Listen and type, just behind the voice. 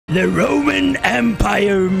The Roman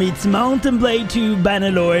Empire meets Mountain Blade 2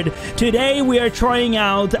 Bannerlord. Today we are trying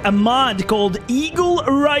out a mod called Eagle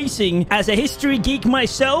Rising. As a history geek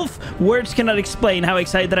myself, words cannot explain how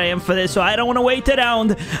excited I am for this, so I don't want to wait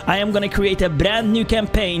around. I am going to create a brand new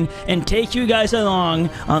campaign and take you guys along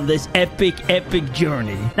on this epic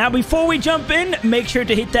journey. Now before we jump in, make sure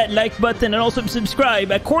to hit that like button and also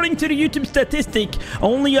subscribe. According to the YouTube statistic,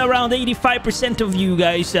 only around 85% of you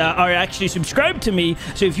guys are actually subscribed to me,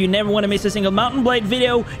 so if you never want to miss a single Mountain Blade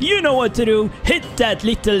video, you know what to do. Hit that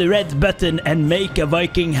little red button and make a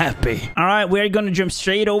Viking happy. Alright, we're going to jump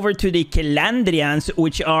straight over to the Calandrians,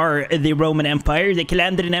 which are the Roman Empire. The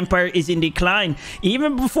Calandrian Empire is in decline.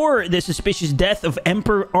 Even before the suspicious death of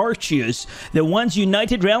Emperor Archius, the once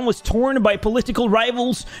united realm was torn by political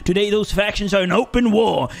rivals. Today, those factions are in open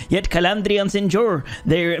war, yet Calandrians endure.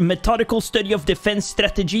 Their methodical study of defense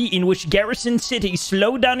strategy, in which garrison cities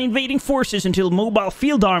slow down invading forces until mobile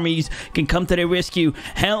field armies can come to their rescue,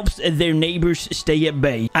 helps their neighbors stay at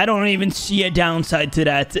bay. I don't even see a downside to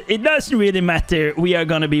that. It doesn't really matter. We are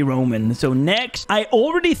gonna be Roman. So next, I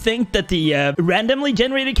already think that the randomly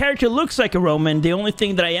generated character looks like a Roman. The only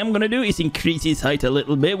thing that I am gonna do is increase his height a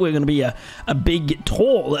little bit. We're gonna be a big,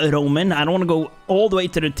 tall Roman. I don't want to go all the way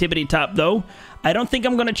to the tippity top though. I don't think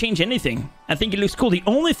I'm gonna change anything. I think it looks cool. The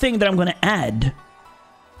only thing that I'm gonna add...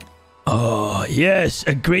 Oh, yes,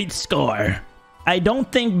 a great scar. I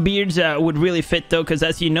don't think beards would really fit though, because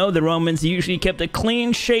as you know, the Romans usually kept a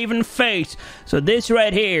clean-shaven face. So this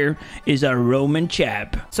right here is a Roman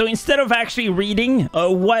chap. So instead of actually reading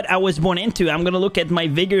what I was born into, I'm gonna look at my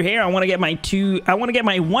vigor here. I want to get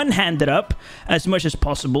my one-handed up as much as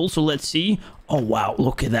possible. So let's see. Oh wow,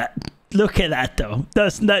 look at that. Look at that though.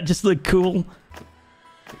 Doesn't that just look cool?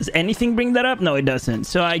 Does anything bring that up? No, it doesn't.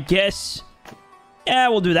 So I guess, yeah,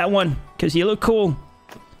 we'll do that one because you look cool.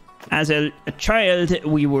 As a child,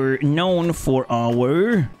 we were known for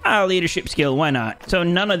our leadership skill. Why not? So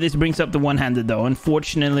none of this brings up the one-handed, though,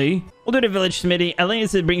 unfortunately. We'll do the village smithy. At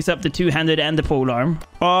least it brings up the two-handed and the polearm.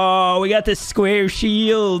 Oh, we got the square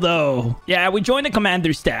shield, though. Yeah, we joined the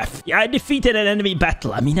commander's staff. Yeah, I defeated an enemy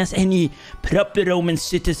battle. I mean, as any proper Roman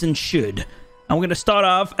citizen should. I'm going to start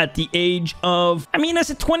off at the age of... I mean, as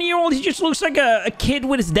a 20-year-old, he just looks like a kid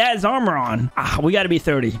with his dad's armor on. We got to be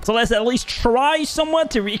 30. So let's at least try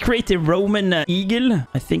somewhat to recreate the Roman eagle.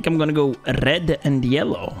 I think I'm going to go red and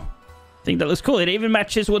yellow. I think that looks cool. It even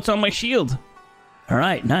matches what's on my shield. All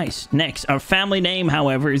right, nice. Next, our family name,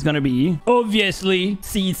 however, is going to be, obviously,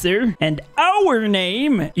 Caesar. And our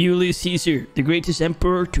name, Julius Caesar, the greatest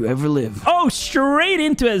emperor to ever live. Oh, straight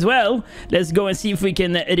into as well. Let's go and see if we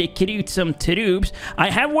can recruit some troops. I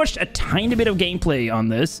have watched a tiny bit of gameplay on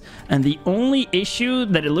this. And the only issue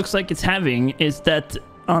that it looks like it's having is that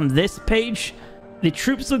on this page, the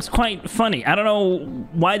troops looks quite funny. I don't know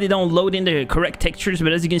why they don't load in the correct textures.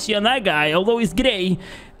 But as you can see on that guy, although he's gray,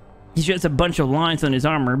 he just has a bunch of lines on his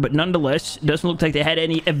armor, but nonetheless, doesn't look like they had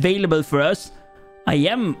any available for us. I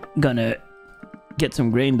am gonna get some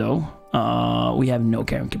grain, though. We have no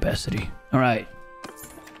carrying capacity. All right.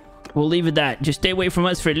 We'll leave it that. Just stay away from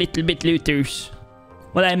us for a little bit, looters.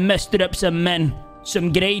 Well, I mustered up some men.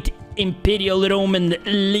 Some great Imperial Roman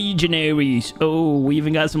legionaries. Oh, we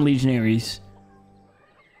even got some legionaries.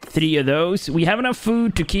 3 of those. We have enough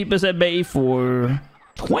food to keep us at bay for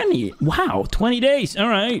 20. Wow, 20 days. All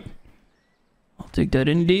right. I'll take that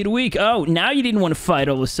any day of the week. Oh, now you didn't want to fight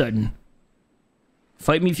all of a sudden.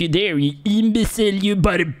 Fight me if you dare, you imbecile, you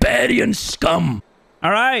barbarian scum. All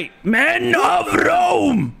right, men of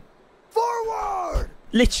Rome. Forward!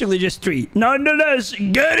 Literally just 3. Nonetheless,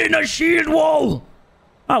 get in a shield wall.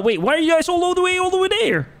 Oh, wait, why are you guys all the way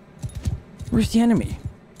there? Where's the enemy?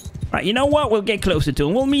 All right, you know what? We'll get closer to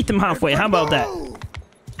him. We'll meet them halfway. How about that?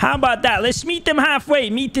 How about that? Let's meet them halfway.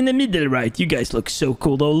 Meet in the middle, right? You guys look so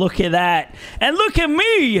cool, though. Look at that. And look at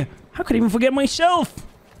me. How could I even forget myself?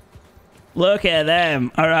 Look at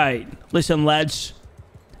them. All right. Listen, lads.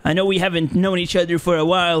 I know we haven't known each other for a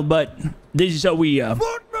while, but this is how we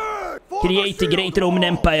create the great Roman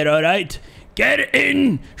Empire, all right? Get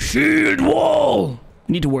in shield wall.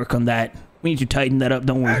 We need to work on that. We need to tighten that up,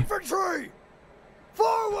 don't we? Infantry!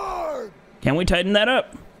 Forward! Can we tighten that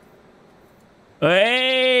up?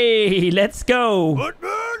 Hey, let's go.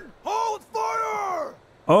 Footmen, hold fire!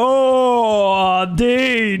 Oh,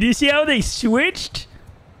 dude. You see how they switched?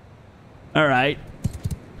 All right.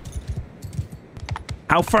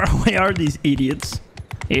 How far away are these idiots?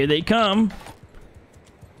 Here they come.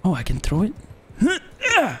 Oh, I can throw it.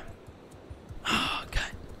 Oh,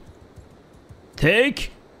 God.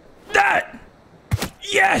 Take that.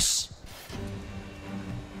 Yes.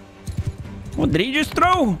 What did he just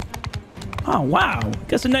throw? Oh, wow.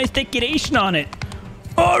 Got some nice decoration on it.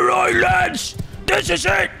 All right, lads. This is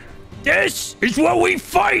it. This is where we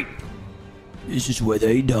fight. This is where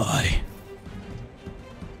they die.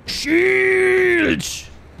 Shields.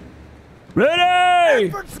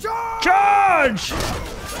 Ready. Charge.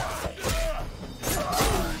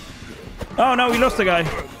 Oh, no. We lost the guy.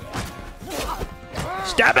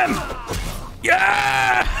 Stab him.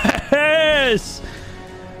 Yes.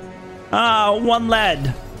 One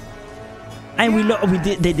lad. And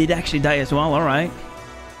they did actually die as well. All right.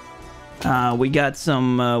 We got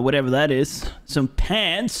some whatever that is. Some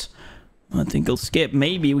pants. I think I'll skip.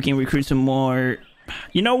 Maybe we can recruit some more.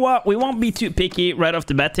 You know what? We won't be too picky right off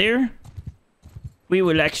the bat here. We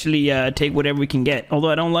will actually take whatever we can get.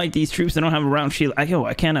 Although I don't like these troops. They don't have a round shield.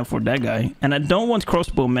 I can't afford that guy. And I don't want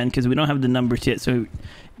crossbowmen because we don't have the numbers yet. So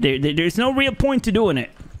there's no real point to doing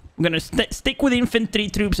it. I'm going to stick with infantry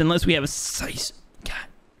troops unless we have a size. God.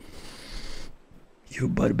 You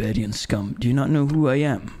barbarian scum. Do you not know who I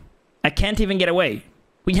am? I can't even get away.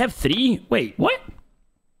 We have 3? Wait, what?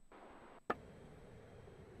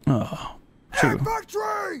 Oh, true.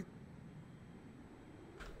 Infantry!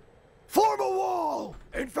 Form a wall!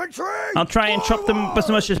 Infantry! I'll try and chop them up as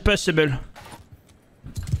much as possible.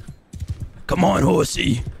 Come on,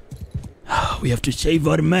 horsey. We have to save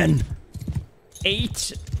our men.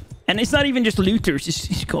 8. And it's not even just looters.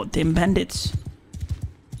 It's goddamn bandits.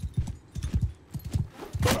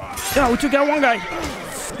 Oh, we took out one guy.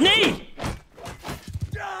 Knee!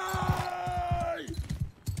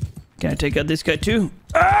 Can I take out this guy too?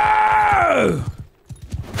 Oh!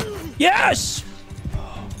 Yes!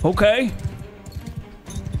 Okay.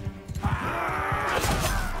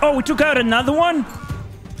 Oh, we took out another one?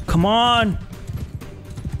 Come on.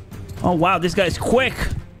 Oh, wow, this guy's quick.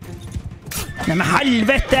 Nej men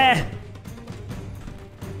helvete!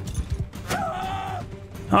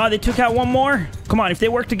 Oh, they took out one more? Come on, if they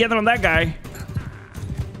work together on that guy.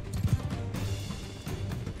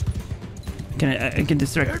 I can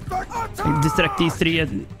distract these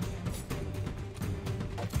 3.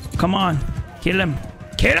 Come on. Kill him.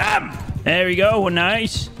 Kill him! There we go.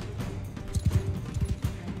 Nice.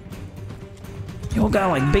 You all got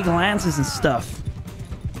like big lances and stuff.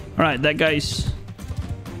 Alright, that guy's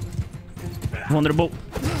vulnerable.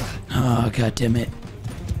 Oh, god damn it.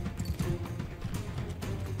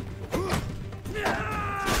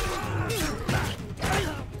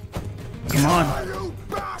 Come on.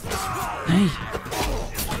 Hey.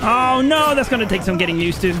 Oh no, that's gonna take some getting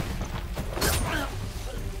used to.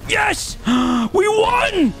 Yes! We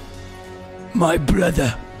won! My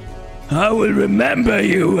brother, I will remember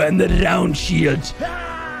you and the round shields.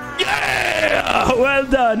 Yeah! Well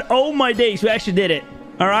done. Oh my days, we actually did it.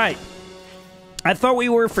 Alright. I thought we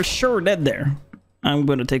were for sure dead there. I'm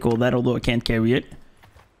gonna take all that, although I can't carry it.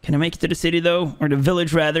 Can I make it to the city though? Or the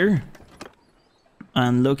village rather?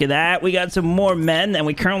 And look at that. We got some more men, and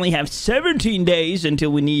we currently have 17 days until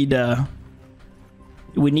we need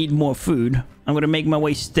more food. I'm gonna make my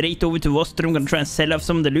way straight over to Worcester. I'm gonna try and sell off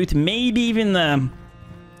some of the loot. Maybe even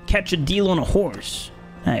catch a deal on a horse.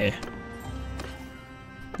 Hey.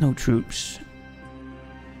 No troops.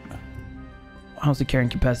 How's the carrying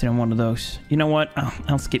capacity on one of those? You know what?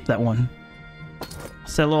 I'll skip that one.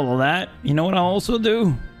 Sell all of that. You know what I'll also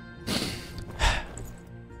do?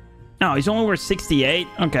 No, he's only worth 68.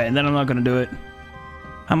 Okay, then I'm not gonna do it.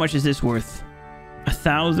 How much is this worth?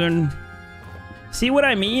 1,000. See what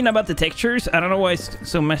I mean about the textures? I don't know why it's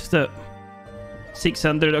so messed up.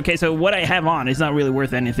 600. Okay, so what I have on is not really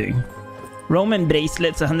worth anything. Roman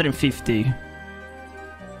bracelets, 150.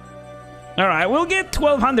 All right, we'll get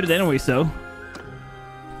 1,200 anyway, so.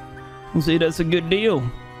 We'll see, that's a good deal.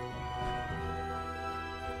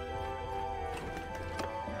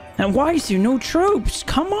 And why is there no troops?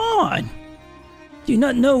 Come on! Do you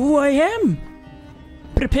not know who I am?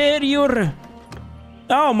 Prepare your...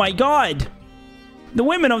 Oh my god! The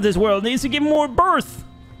women of this world needs to give more birth!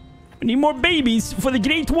 We need more babies for the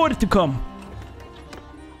Great War to come.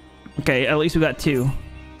 Okay, at least we got 2.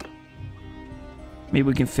 Maybe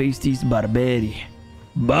we can face these barbari.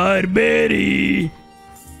 Barbari!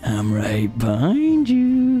 I'm right behind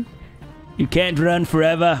you. You can't run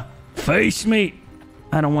forever. Face me!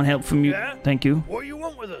 I don't want help from you. Yeah? Thank you. What do you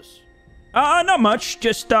want with us? Not much.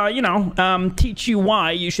 Just, you know, teach you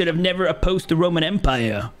why you should have never opposed the Roman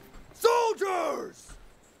Empire. Soldiers!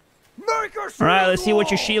 Make a shield Alright, let's see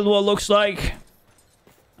what your wall! shield wall looks like.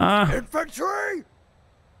 Infantry!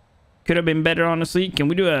 Could have been better, honestly. Can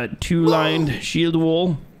we do a 2-lined shield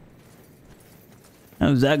wall?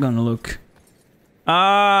 How's that gonna look?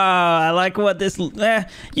 I like what this...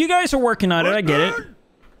 you guys are working on it. I get it.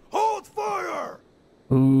 Hold fire!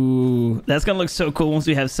 Ooh, that's gonna look so cool once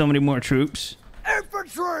we have so many more troops.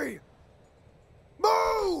 Infantry!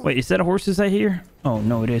 Move! Wait, is that a horses I hear? Oh,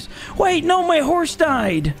 no, it is. Wait, no, my horse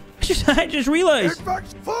died. I just realized.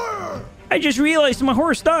 Fire! I just realized my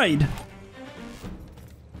horse died.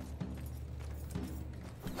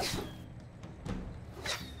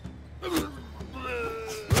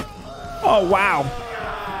 Oh, wow.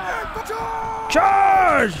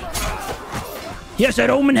 Charge! He has that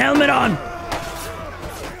Omen helmet on.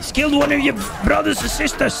 He's killed one of your brothers and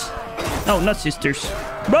sisters. No, not sisters.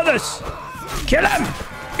 Brothers! Kill him!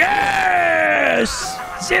 Yes!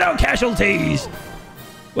 0 casualties!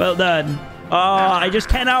 Well done. Oh, I just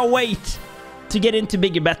cannot wait to get into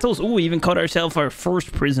bigger battles. Oh, we even caught ourselves our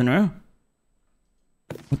first prisoner.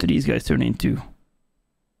 What do these guys turn into?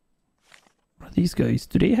 What are these guys?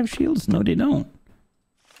 Do they have shields? No, they don't.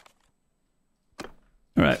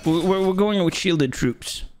 Alright, we're going with shielded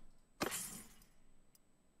troops.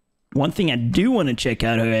 One thing I do want to check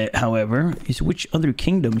out, however, is which other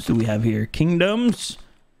kingdoms do we have here? Kingdoms,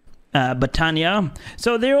 Britannia.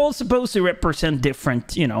 So they're all supposed to represent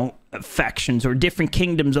different, you know, factions or different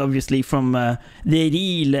kingdoms, obviously, from the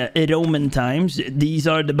real Roman times. These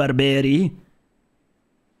are the Barbari.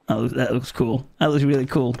 Oh, that looks cool. That looks really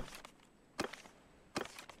cool.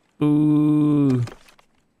 Ooh.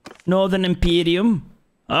 Northern Imperium.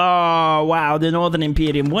 Oh, wow, the Northern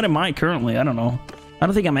Imperium. What am I currently? I don't know. I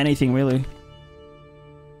don't think I'm anything, really.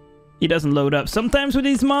 It doesn't load up. Sometimes with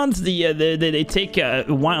these mods, they take a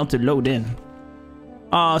while to load in.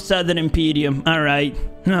 Oh, Southern Imperium. Alright.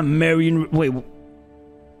 Marion... Wait.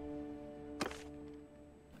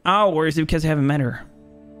 Oh, or is it because I haven't met her?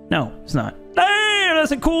 No, it's not. Hey,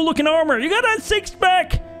 that's a cool looking armor. You got that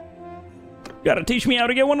 6-pack? You gotta teach me how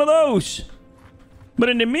to get one of those. But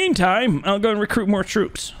in the meantime, I'll go and recruit more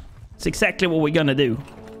troops. It's exactly what we're gonna do.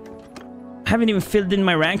 I haven't even filled in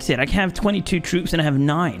my ranks yet. I can have 22 troops and I have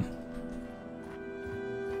 9.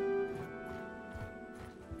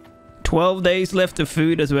 12 days left of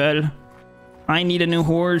food as well. I need a new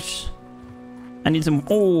horse. I need some...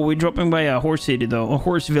 Oh, we're dropping by a horse city though. A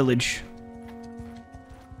horse village.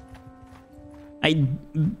 I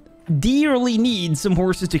dearly need some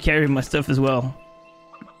horses to carry my stuff as well.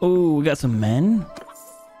 Oh, we got some men.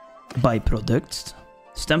 Byproducts.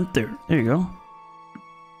 Stemter. There you go.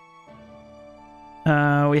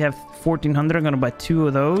 We have 1,400. I'm gonna buy 2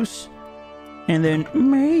 of those. And then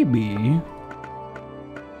maybe...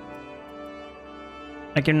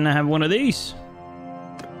 I can have one of these.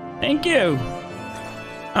 Thank you.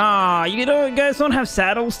 Ah, you guys don't have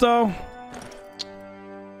saddles though?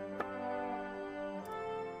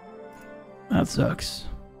 That sucks.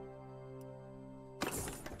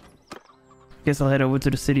 Guess I'll head over to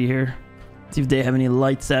the city here. See if they have any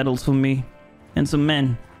light saddles for me. And some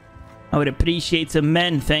men. I would appreciate some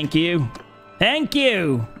men, thank you. Thank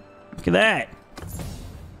you! Look at that.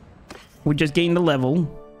 We just gained a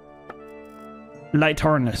level. Light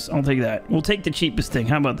harness, I'll take that. We'll take the cheapest thing,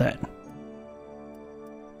 how about that?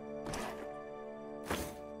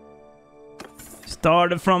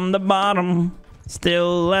 Started from the bottom,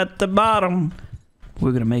 still at the bottom.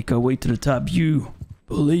 We're gonna make our way to the top, you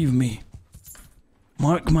believe me.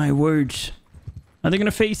 Mark my words. Are they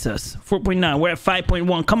gonna face us? 4.9, we're at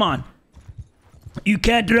 5.1, come on. You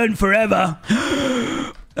can't run forever.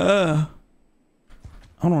 I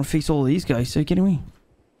don't want to face all of these guys, are you kidding me?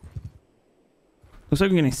 Looks like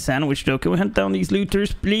we're getting sandwiched though. Can we hunt down these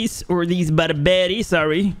looters, please? Or these barbari,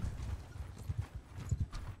 sorry.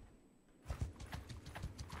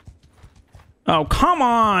 Oh, come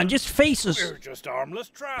on! Just face us! We're just harmless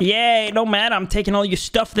travelers. Yeah, it don't matter. I'm taking all your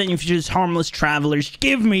stuff then if you're just harmless travelers.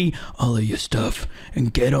 Give me all of your stuff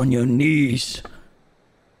and get on your knees.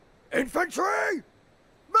 Infantry!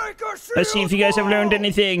 Make a shield! Let's see if you guys have learned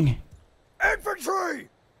anything. Infantry!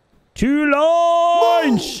 2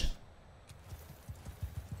 lines!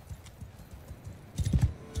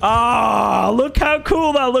 Ah, look how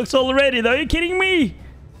cool that looks already, though. Are you kidding me?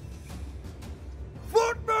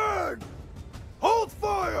 Footmen! Hold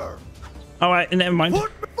fire! Alright, never mind.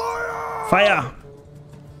 Footmen fire! Fire!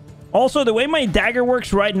 Also, the way my dagger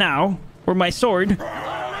works right now, or my sword,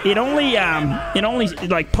 it only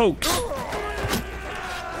like pokes.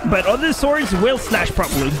 But other swords will slash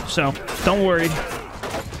properly, so don't worry.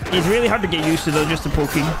 It's really hard to get used to though, just the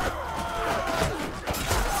poking.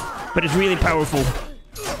 But it's really powerful.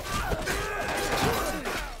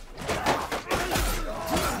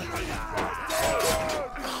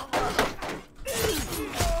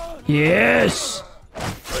 Yes!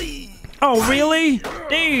 Oh, really?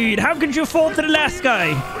 Dude, how could you fall to the last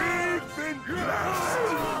guy?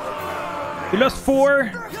 We lost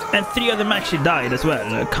 4. And 3 of them actually died as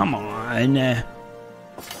well. Come on.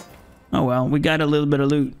 Oh well, we got a little bit of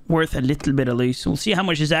loot. Worth a little bit at least. We'll see how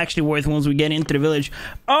much it's actually worth once we get into the village.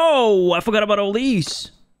 Oh, I forgot about all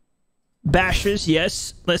these. Bashes,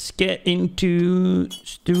 yes. Let's get into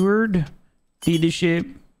Steward, Leadership,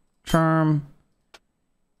 Charm,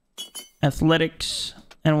 Athletics.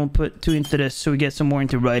 And we'll put 2 into this so we get some more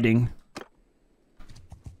into Riding.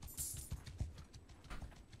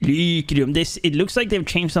 This, it looks like they've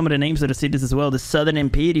changed some of the names of the cities as well. The Southern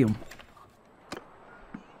Imperium.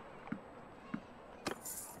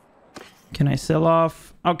 Can I sell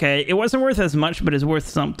off? Okay, it wasn't worth as much, but it's worth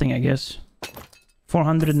something, I guess.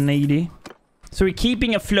 480. So we're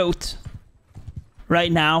keeping afloat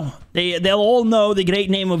right now. They'll all know the great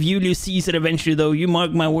name of Julius Caesar eventually, though. You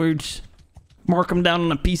mark my words. Mark them down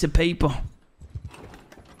on a piece of paper.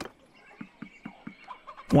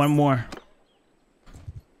 One more.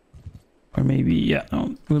 Or maybe, yeah,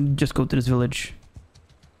 no, we'll just go to this village.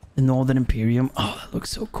 The Northern Imperium. Oh, that looks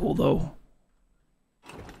so cool, though.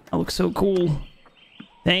 That looks so cool.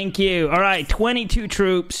 Thank you. All right, 22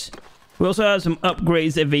 troops. We also have some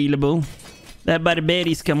upgrades available. That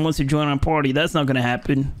Barbarian scum wants to join our party. That's not going to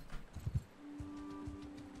happen.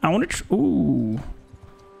 I want to... Ooh.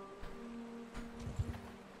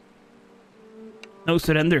 No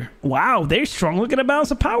surrender. Wow, they're strong. Look at the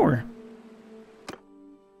balance of power.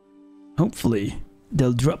 Hopefully,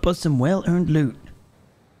 they'll drop us some well-earned loot.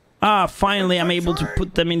 Ah, finally, I'm able to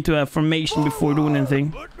put them into a formation before doing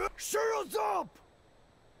anything. Shields up!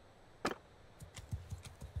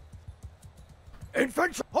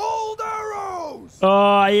 Infantry, hold arrows!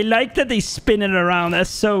 Oh, I like that they spin it around.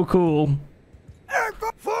 That's so cool.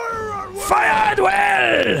 Fire at will! Fire at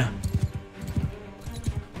will!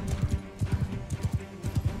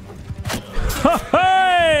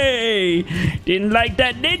 Hey! Didn't like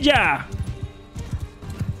that, did ya?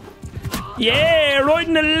 Yeah, right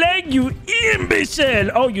in the leg, you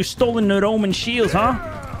imbecile! Oh, you stolen the Roman shields, huh?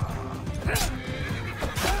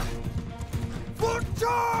 Foot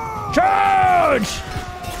charge! Charge!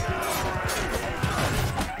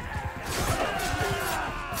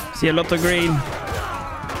 See a lot of green.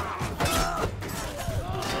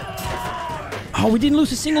 Oh, we didn't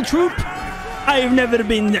lose a single troop? I've never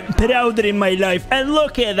been prouder in my life. And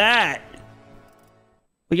look at that.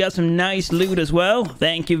 We got some nice loot as well.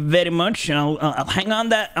 Thank you very much. I'll hang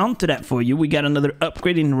on onto that for you. We got another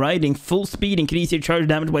upgrade in riding. Full speed, increase your charge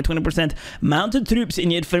damage by 20%. Mounted troops in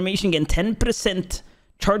your formation gain 10%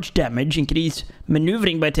 charge damage. Increase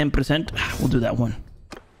maneuvering by 10%. We'll do that one.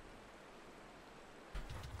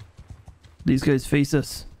 These guys face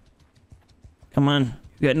us. Come on.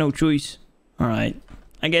 You got no choice. Alright.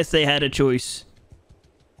 I guess they had a choice.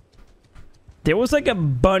 There was like a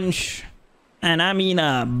bunch, and I mean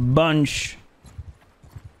a bunch,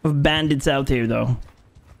 of bandits out here though.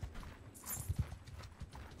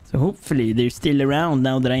 So hopefully they're still around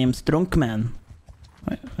now that I am strong man.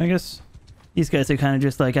 I guess these guys are kind of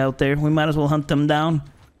just like out there. We might as well hunt them down.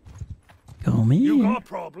 Come here. You got a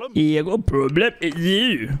problem? Yeah, I got a problem. It's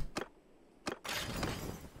you.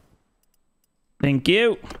 Thank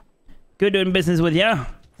you. Good doing business with ya.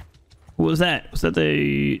 What was that? Was that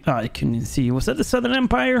the... Oh, I couldn't see. Was that the Southern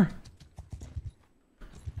Empire?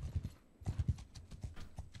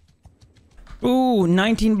 Ooh,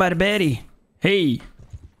 19 Barbari. Hey.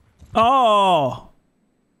 Oh.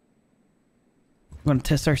 Want to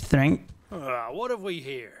test our strength? What have we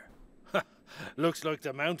here? Looks like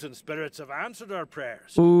the mountain spirits have answered our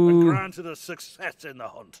prayers Ooh. and granted us success in the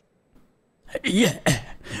hunt. Yeah.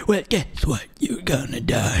 Well, guess what? You're gonna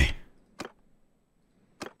die.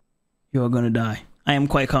 You're gonna die. I am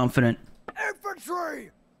quite confident.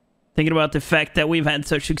 Infantry! Thinking about the fact that we've had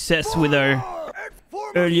such success with our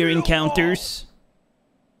earlier encounters.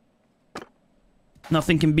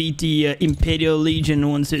 Nothing can beat the Imperial Legion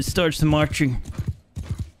once it starts marching.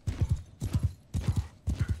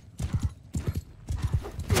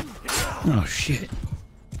 Oh, shit.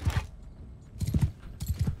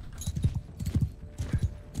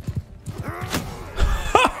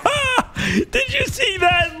 Did you see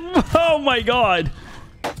that? Oh my god.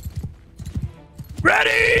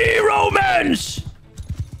 Ready, Romans!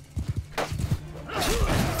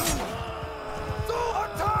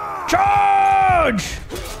 Charge!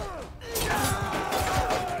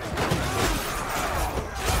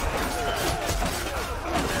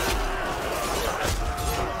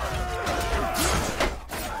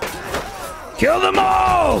 Kill them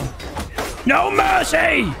all! No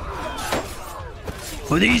mercy!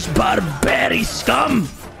 For these barbarian scum!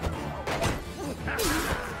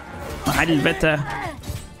 I did better.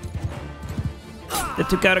 They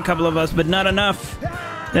took out a couple of us, but not enough.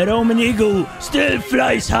 That Roman eagle still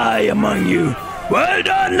flies high among you. Well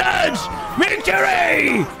done, lads!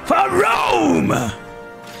 Victory for Rome!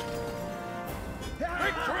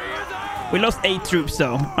 We lost 8 troops,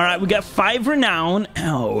 though. All right, we got 5 renown.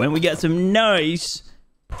 Oh, and we got some nice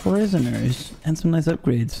prisoners and some nice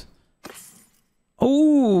upgrades.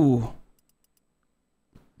 Oh,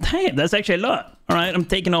 damn, that's actually a lot. All right, I'm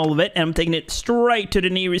taking all of it, and I'm taking it straight to the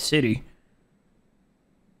nearest city.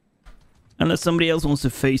 Unless somebody else wants to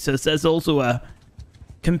face us, that's also a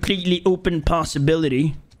completely open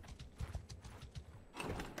possibility.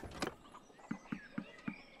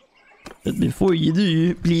 But before you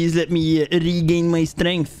do, please let me regain my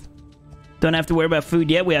strength. Don't have to worry about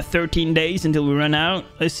food yet. We have 13 days until we run out.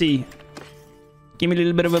 Let's see. Give me a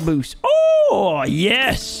little bit of a boost. Oh,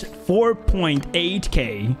 yes!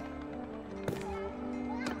 4.8k.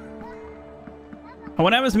 I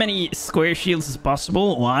want to have as many square shields as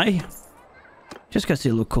possible. Why? Just because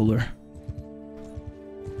they look cooler.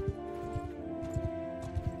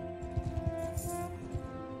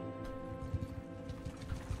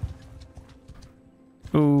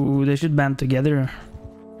 Oh, they should band together.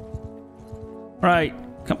 Right.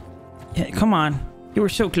 Come on. You were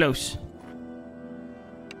so close.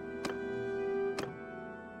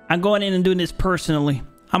 I'm going in and doing this personally.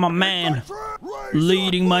 I'm a man.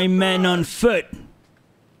 Leading my men on foot.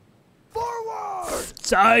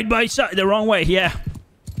 Side by side. The wrong way, yeah.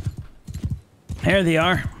 There they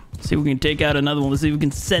are. Let's see if we can take out another one. Let's see if we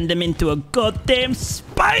can send them into a goddamn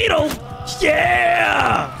spiral.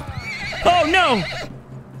 Yeah! Oh, no!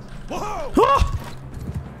 Oh!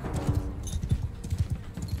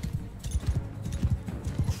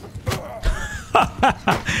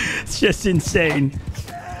 It's just insane.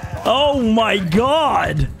 Oh my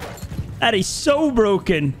god! That is so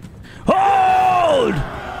broken. Hold!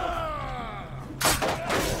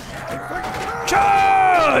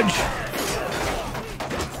 Charge!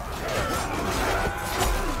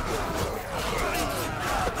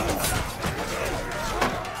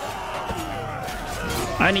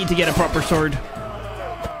 I need to get a proper sword.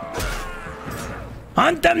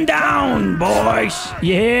 Hunt them down, boys!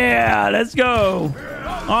 Yeah, let's go.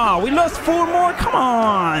 Oh, we lost 4 more. Come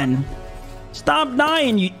on. Stop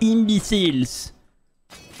dying, you imbeciles.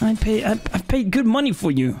 I paid good money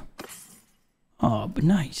for you. Oh, but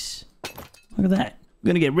nice. Look at that. I'm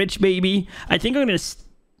gonna get rich, baby. I think I'm gonna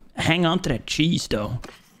hang on to that cheese, though.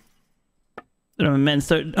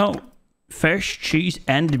 Oh, fish, cheese,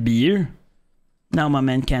 and beer. Now my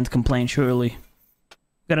men can't complain, surely.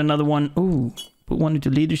 Got another one. Ooh, put one into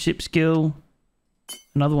leadership skill.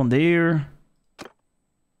 Another one there.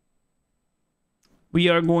 We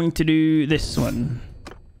are going to do this one.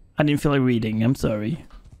 I didn't feel like reading. I'm sorry.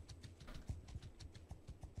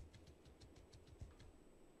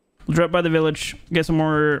 We'll drop by the village, get some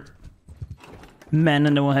more men,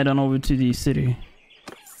 and then we'll head on over to the city.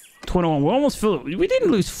 21. We're almost full. We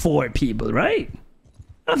didn't lose 4 people, right?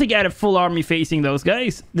 I don't think I had a full army facing those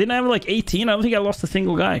guys. Didn't I have like 18? I don't think I lost a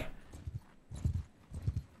single guy.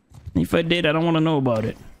 If I did, I don't want to know about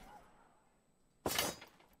it.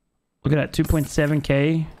 Look at that,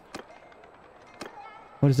 2.7k.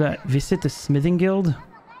 What is that? Visit the smithing guild?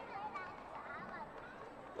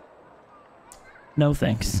 No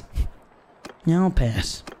thanks. Yeah, I'll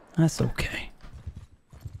pass. That's okay.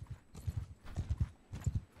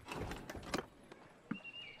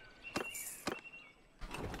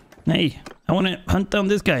 Hey, I want to hunt down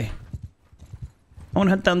this guy. I want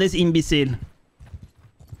to hunt down this imbecile.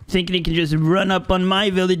 Thinking he can just run up on my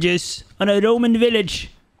villages, on a Roman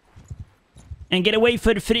village, and get away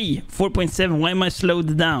for free. 4.7. Why am I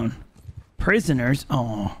slowed down? Prisoners?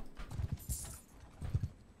 Oh.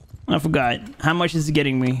 I forgot. How much is it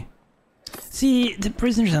getting me? See, the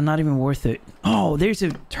prisoners are not even worth it. Oh, there's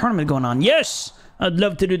a tournament going on. Yes! I'd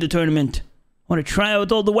love to do the tournament. I want to try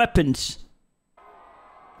out all the weapons.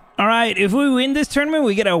 Alright, if we win this tournament,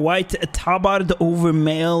 we get a white tabard over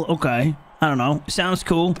mail. Okay. I don't know. Sounds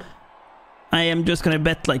cool. I am just gonna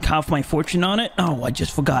bet like half my fortune on it. Oh, I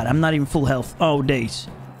just forgot. I'm not even full health. Oh, days.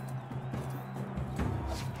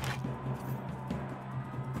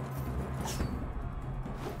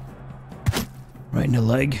 Right in the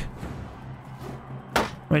leg.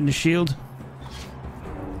 Right in the shield.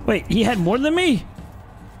 Wait, he had more than me?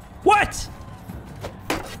 What?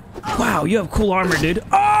 Wow, you have cool armor, dude. Oh!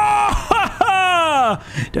 Ha, ha!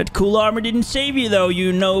 That cool armor didn't save you, though,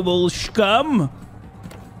 you noble scum.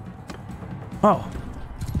 Oh.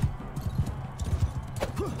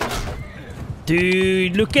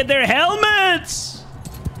 Dude, look at their helmets!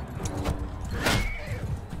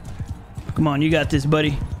 Come on, you got this,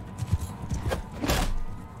 buddy.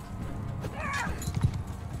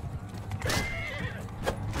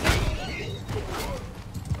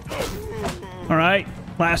 All right,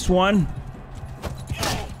 last one.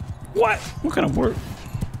 What? What kind of word?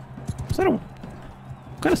 Was that what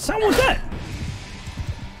kind of sound was that?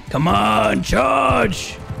 Come on,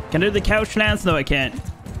 charge! Can I do the couch dance? No, I can't.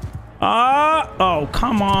 Oh,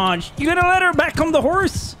 come on. You gonna let her back on the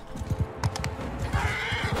horse?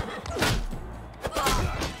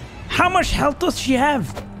 How much health does she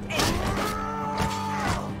have?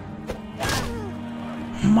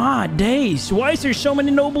 My days. Why is there so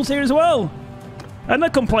many nobles here as well? I'm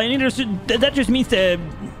not complaining. That just means the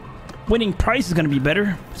winning price is gonna be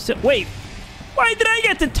better. So, wait. Why did I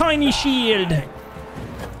get the tiny shield?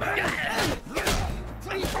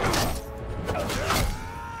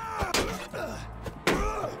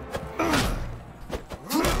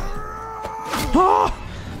 Oh!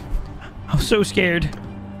 I'm so scared.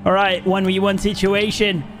 All right, 1v1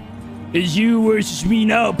 situation. It's you versus me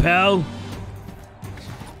now, pal.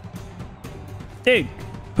 Dude,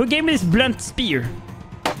 who gave me this blunt spear?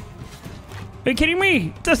 Are you kidding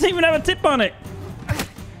me? It doesn't even have a tip on it.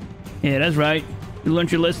 Yeah, that's right. You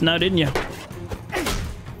learned your lesson now, didn't you?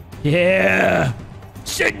 Yeah.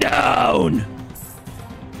 Sit down.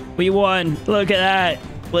 We won. Look at that.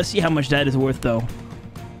 Let's see how much that is worth, though.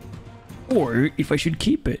 Or if I should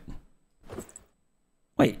keep it.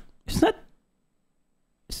 Wait, is that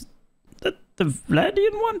the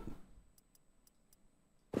Vladian one?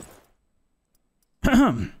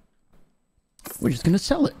 We're just gonna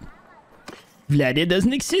sell it. Vladia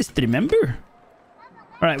doesn't exist, remember?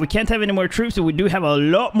 Alright, we can't have any more troops, so we do have a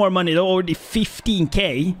lot more money, though, already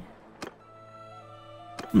 15k.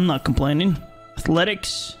 I'm not complaining.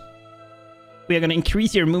 Athletics. We are gonna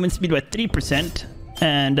increase your movement speed by 3%.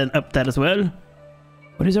 And then up that as well.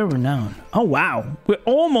 What is our renown? Oh, wow. We're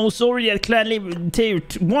almost already at clan level tier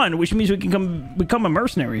 1, which means we can become a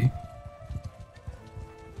mercenary.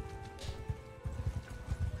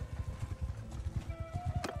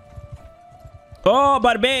 Oh,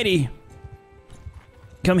 Barbari!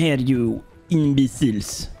 Come here, you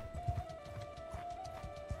imbeciles.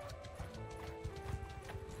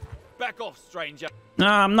 Back off, stranger. No,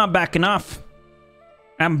 I'm not backing off.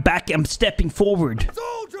 I'm stepping forward.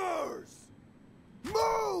 Soldiers!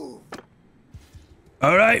 Move!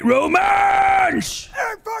 All right, Romans!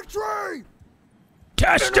 Infantry!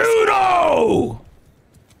 Testudo!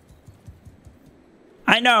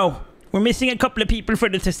 I know. We're missing a couple of people for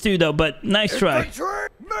the Testudo, but nice try. Infantry!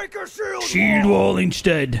 Make a shield Shield wall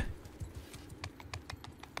instead.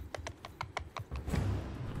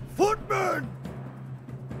 Footmen!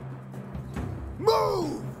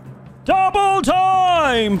 Move! Double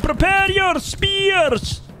time! Prepare your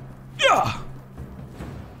spears! Yeah!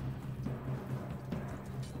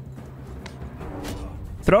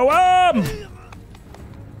 Throw 'em!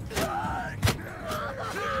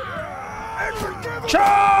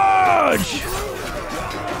 Charge!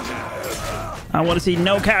 I want to see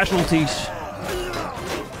no casualties.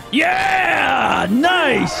 Yeah!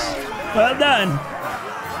 Nice! Well done.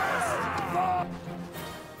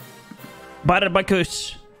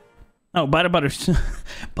 Barbacus. Oh, Barbacus.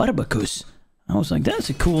 Barbacus. I was like, that's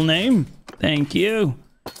a cool name. Thank you.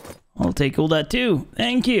 I'll take all that too.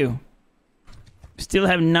 Thank you. Still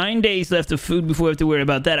have 9 days left of food before we have to worry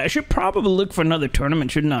about that. I should probably look for another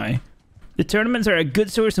tournament, shouldn't I? The tournaments are a good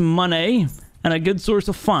source of money and a good source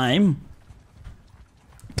of fame.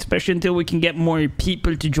 Especially until we can get more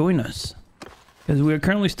people to join us. Because we're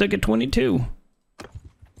currently stuck at 22.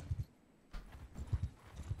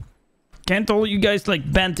 Can't all you guys like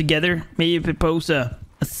band together? Maybe propose a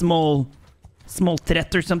small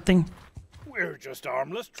threat or something? We're just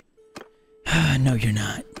harmless. No, you're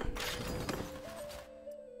not.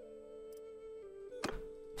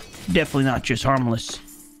 Definitely not just harmless.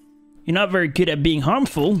 You're not very good at being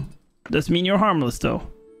harmful. Doesn't mean you're harmless, though.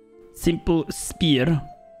 Simple spear.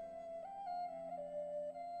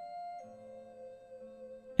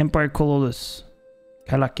 Empire Colossus.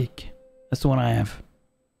 Kalakik. That's the one I have.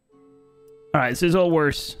 Alright, so it's all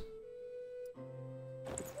worse.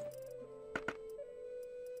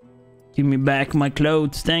 Give me back my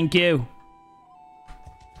clothes, thank you.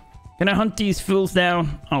 Can I hunt these fools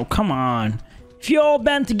down? Oh, come on. If you all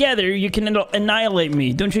band together, you can annihilate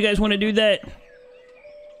me. Don't you guys want to do that?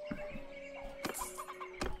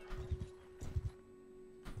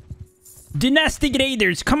 Dynastic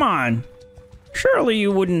Raiders, come on. Surely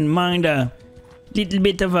you wouldn't mind a little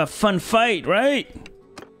bit of a fun fight, right?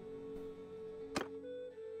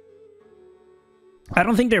 I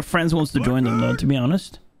don't think their friends wants to join them, though, to be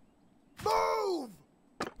honest. Move!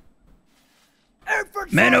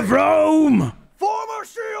 Infantry! Men of Rome! Form a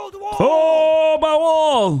shield wall! Form a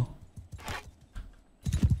wall!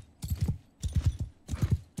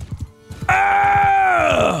 Ah!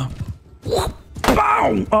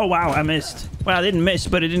 Oh, wow, I missed. Well, I didn't miss,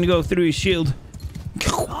 but it didn't go through his shield.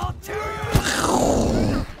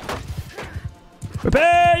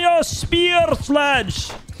 Prepare your spear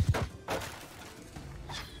sledge!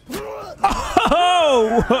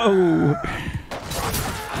 Oh! Whoa.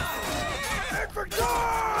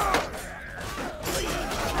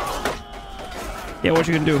 Yeah, what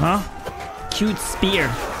you gonna do, huh? Cute spear.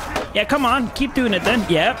 Yeah, come on. Keep doing it then.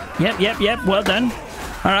 Yep. Well done.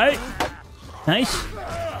 All right. Nice.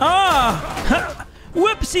 Ah!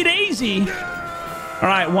 Whoopsie daisy. All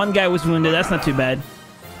right, one guy was wounded. That's not too bad.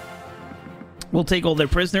 We'll take all their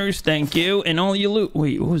prisoners. Thank you. And all you loot.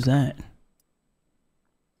 Wait, what was that?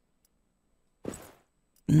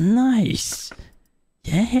 Nice.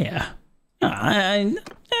 Yeah. I'm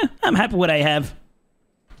happy with what I have.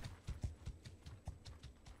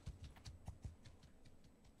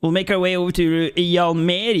 We'll make our way over to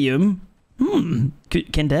Yalmarium.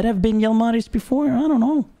 Can that have been Yalmaris before? I don't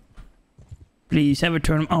know. Please have a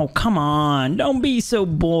turn. Oh, come on. Don't be so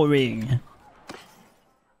boring.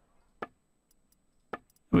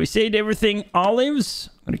 We saved everything. Olives.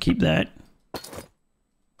 I'm going to keep that.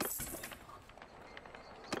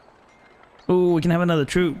 Oh, we can have another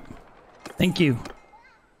troop. Thank you.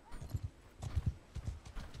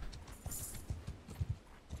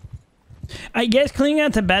 I guess cleaning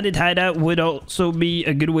out the bandit hideout would also be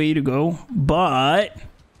a good way to go, but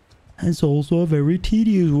it's also a very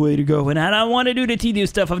tedious way to go, and I don't want to do the tedious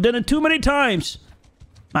stuff. I've done it too many times.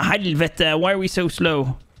 Why are we so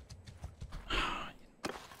slow?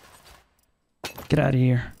 Get out of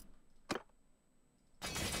here.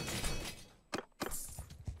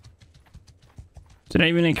 Did I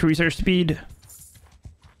even increase our speed?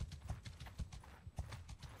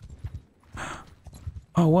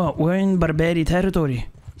 Oh, well, we're in Barbari territory.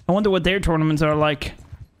 I wonder what their tournaments are like.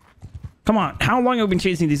 Come on, how long have we been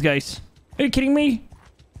chasing these guys? Are you kidding me?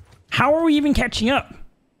 How are we even catching up?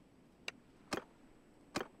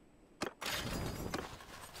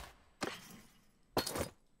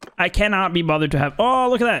 I cannot be bothered to have... Oh,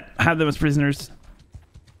 look at that. Have them as prisoners.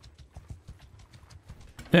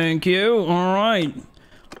 Thank you. All right.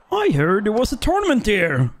 I heard there was a tournament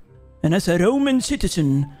there. And as a Roman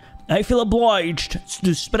citizen, I feel obliged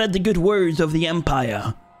to spread the good words of the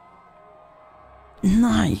Empire.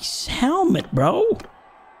 Nice helmet, bro.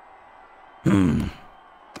 Alright,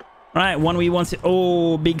 1v1.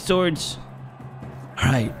 Oh, big swords.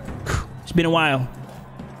 Alright. It's been a while.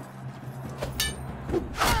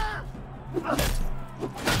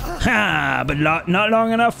 Ha! But not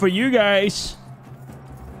long enough for you guys.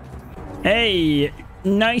 Hey,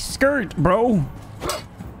 nice skirt, bro.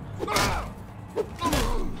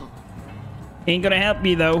 Ain't gonna help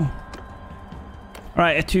me though.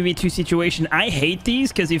 Alright, a 2v2 situation. I hate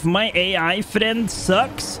these because if my AI friend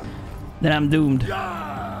sucks, then I'm doomed.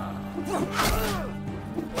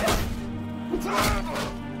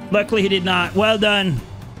 Luckily he did not. Well done.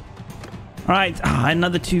 Alright,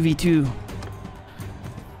 another 2v2.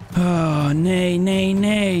 Oh, nay, nay,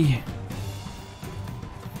 nay.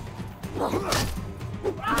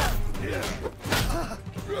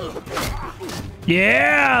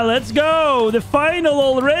 Yeah, let's go. The final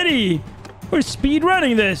already. We're speed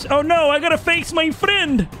running this. Oh no, I gotta face my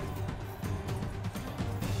friend.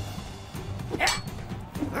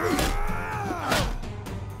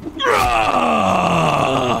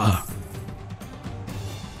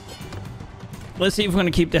 Let's see if we're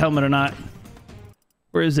gonna keep the helmet or not.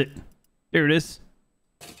 Where is it? Here it is.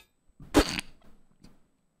 I'm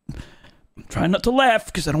trying not to laugh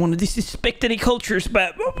because I don't want to disrespect any cultures,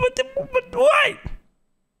 but why?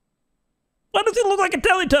 Why does it look like a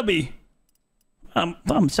Teletubby?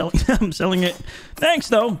 I'm selling it. Thanks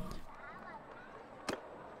though.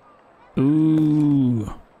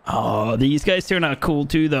 Ooh. Oh, these guys turn out cool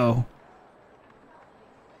too though.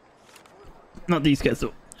 Not these guys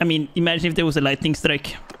though. I mean, imagine if there was a lightning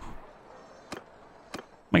strike.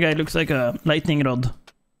 My guy looks like a lightning rod.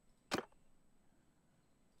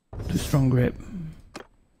 Too strong grip.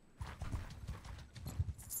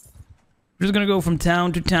 We're just gonna go from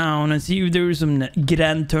town to town and see if there's some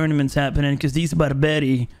grand tournaments happening, because these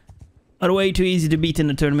Barbari are way too easy to beat in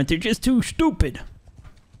the tournament. They're just too stupid.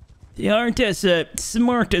 They aren't as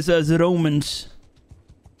smart as us Romans.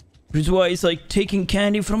 Which is why it's like taking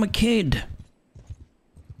candy from a kid.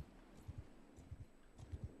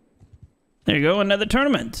 There you go, another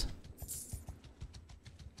tournament.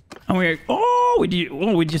 And we're... Oh,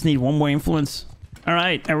 we just need one more influence.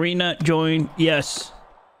 Alright, arena, join, yes.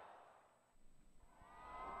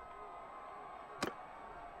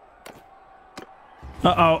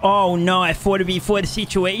 Uh-oh, oh no, I 4v4 the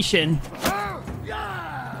situation.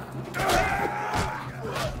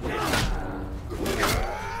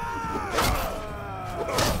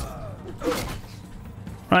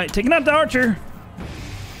 Right, taking out the archer.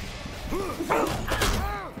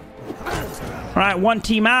 Alright, one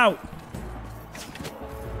team out.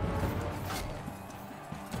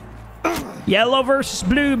 Yellow versus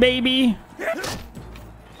blue, baby.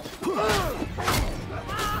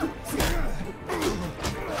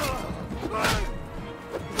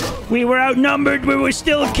 We were outnumbered, we were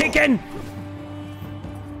still kicking.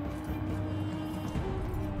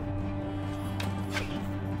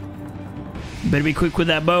 Better be quick with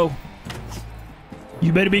that bow.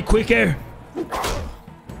 You better be quicker.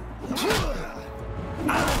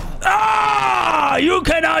 Ah! You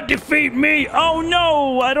cannot defeat me! Oh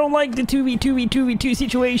no! I don't like the 2v2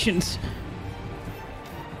 situations.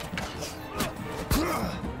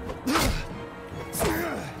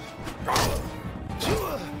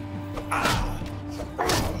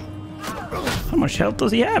 How much health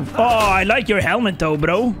does he have? Oh, I like your helmet though,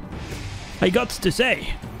 bro. I got to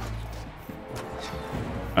say.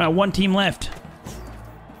 One team left.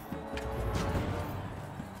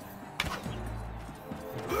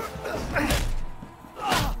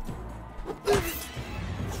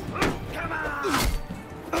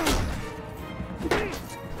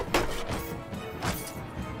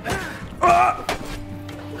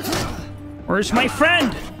 Where's my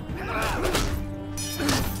friend?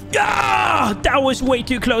 Ah! That was way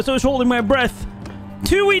too close. I was holding my breath.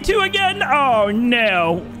 2v2 again? Oh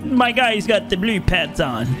no. My guy's got the blue pads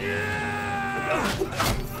on.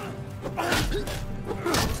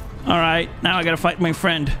 Alright, now I gotta fight my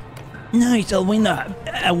friend. Nice, I'll win a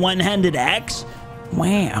one-handed axe?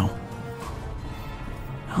 Wow.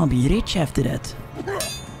 I'll be rich after that.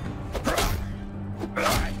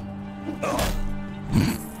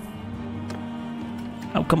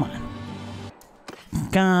 Oh, come on.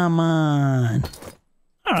 Come on.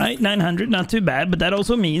 Alright, 900, not too bad, but that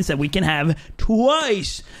also means that we can have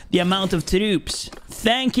twice the amount of troops.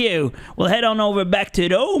 Thank you. We'll head on over back to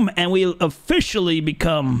Rome and we'll officially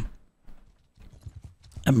become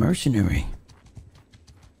a mercenary.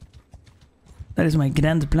 That is my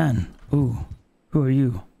grand plan. Ooh, who are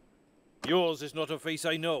you? Yours is not a face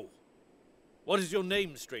I know. What is your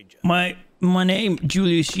name, stranger? My name,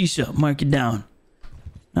 Julius Caesar. Mark it down.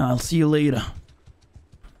 Now, I'll see you later.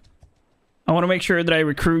 I want to make sure that I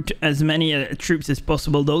recruit as many troops as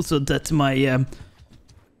possible, though, so that my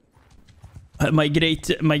great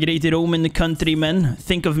Roman countrymen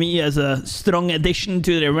think of me as a strong addition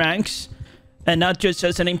to their ranks, and not just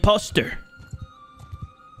as an imposter.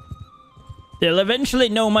 They'll eventually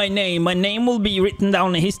know my name. My name will be written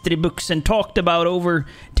down in history books and talked about over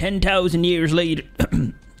 10,000 years later.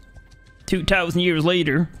 2,000 years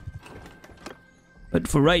later. But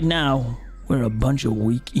for right now, we're a bunch of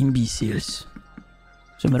weak imbeciles.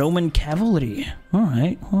 Some Roman cavalry.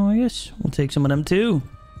 Alright, well, I guess we'll take some of them too.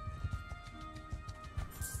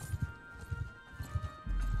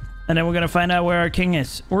 And then we're gonna find out where our king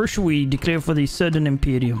is. Or should we declare for the Southern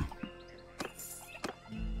Imperium?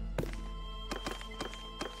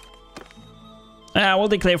 We'll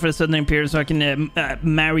declare for the Southern Imperium so I can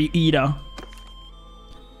marry Ida.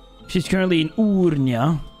 She's currently in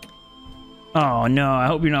Urnia. Oh no, I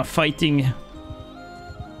hope you're not fighting.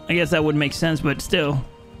 I guess that would make sense, but still.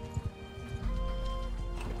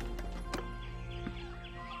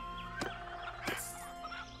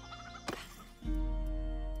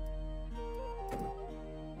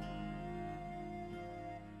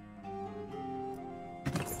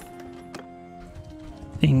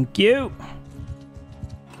 Thank you.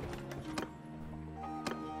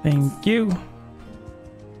 Thank you.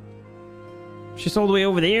 She's all the way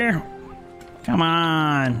over there. Come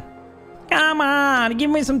on. Come on. Give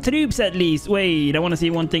me some troops at least. Wait, I want to see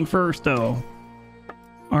one thing first, though.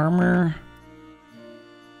 Armor.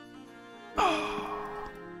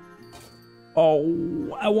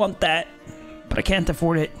 Oh, I want that. But I can't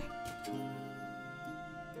afford it.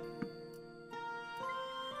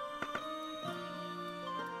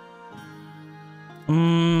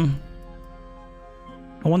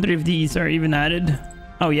 I wonder if these are even added.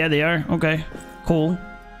 Oh, yeah, they are. Okay, cool.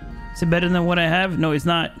 Is it better than what I have? No, it's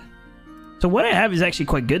not. So what I have is actually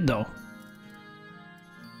quite good, though.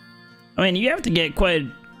 I mean, you have to get quite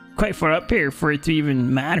far up here for it to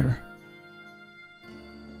even matter.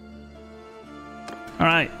 All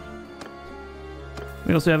right.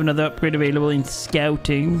 We also have another upgrade available in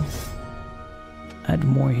scouting. Add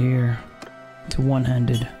more here to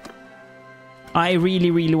one-handed. I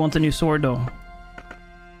really, really want a new sword, though.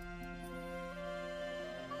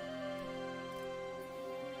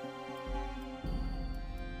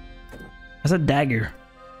 That's a dagger.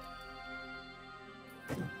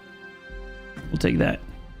 We'll take that.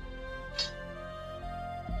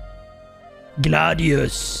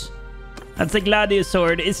 Gladius. That's the Gladius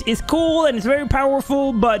sword. It's cool and it's very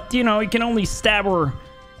powerful, but, you know, you can only stab or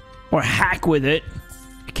hack with it.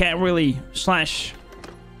 You can't really slash.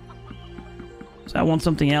 So I want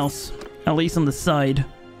something else. At least on the side.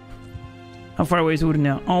 How far away is it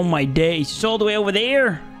now? Oh my days. It's all the way over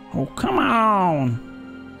there? Oh, come on.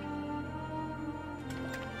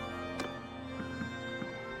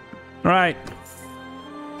 Right.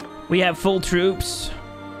 We have full troops.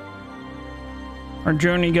 Our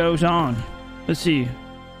journey goes on. Let's see.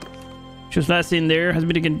 Just last in there has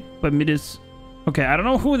been again by Midis. Okay, I don't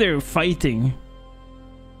know who they're fighting.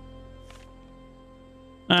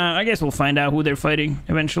 I guess we'll find out who they're fighting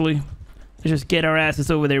eventually. Let's just get our asses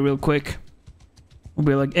over there real quick. We'll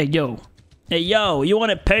be like, hey yo, you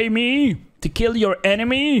want to pay me to kill your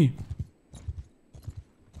enemy?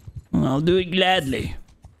 Well, I'll do it gladly.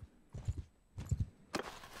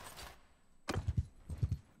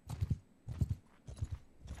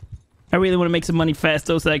 I really want to make some money fast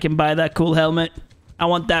though, so I can buy that cool helmet. I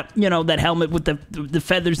want that, you know, that helmet with the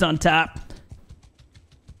feathers on top.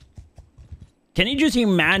 Can you just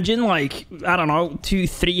imagine, like, I don't know,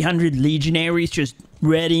 200-300 legionaries just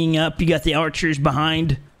readying up? You got the archers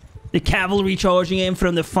behind, the cavalry charging in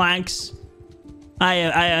from the flanks. I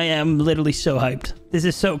am literally so hyped. This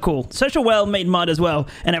is so cool. Such a well-made mod as well.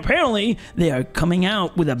 And apparently, they are coming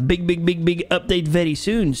out with a big update very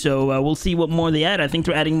soon. So we'll see what more they add. I think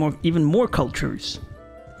they're adding even more cultures.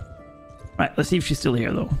 Right, let's see if she's still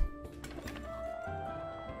here, though.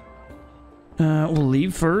 We'll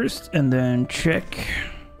leave first and then check.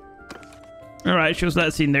 All right, shows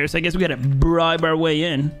that scene there. So I guess we gotta bribe our way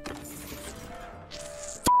in.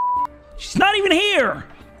 She's not even here.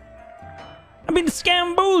 I've been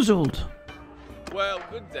scamboozled. Well,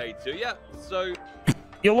 good day to you. So,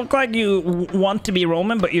 you look like you want to be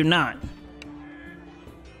Roman, but you're not.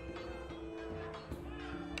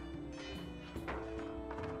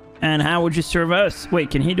 And how would you serve us?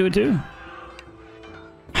 Wait, can he do it too?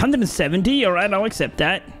 170? Alright, I'll accept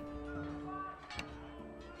that.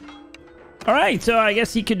 Alright, so I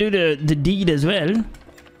guess he could do the deed as well.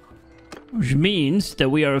 Which means that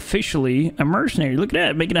we are officially a mercenary. Look at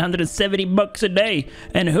that, making 170 bucks a day.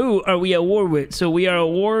 And who are we at war with? So we are at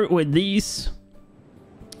war with these...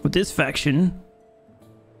 with this faction.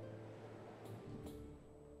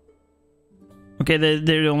 Okay, they're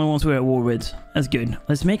the only ones we're at war with. That's good.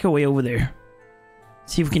 Let's make our way over there.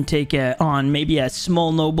 See if we can take on maybe a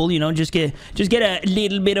small noble, you know, just get a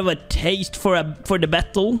little bit of a taste for the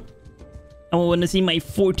battle. I want to see my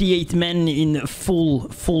 48 men in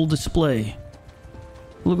full display.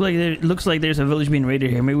 Looks like there's a village being raided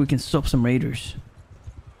here. Maybe we can stop some raiders.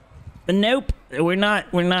 But nope, we're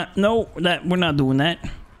not doing that.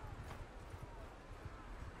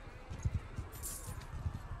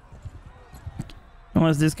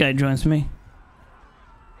 Unless this guy joins me.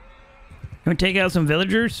 Can we take out some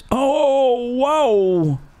villagers? Oh,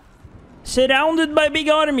 whoa! Surrounded by big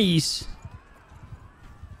armies.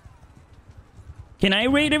 Can I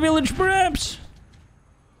raid a village, perhaps?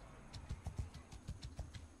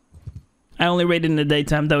 I only raid in the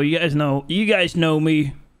daytime, though. You guys know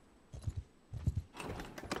me.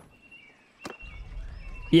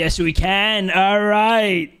 Yes, we can. All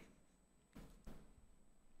right.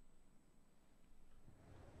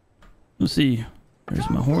 Let's see. There's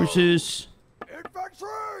my horses.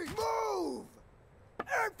 Infantry, move!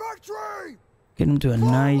 Infantry! Get him to a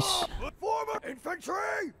nice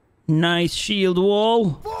Infantry! Nice shield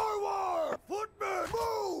wall. Forward! Footmen,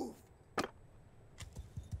 move!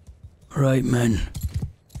 Right, men.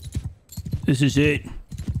 This is it.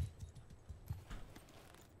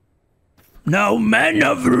 Now, men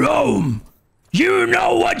of Rome, you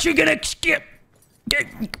know what you're gonna skip.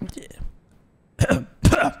 I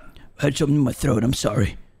had something in my throat, I'm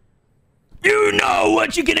sorry. You know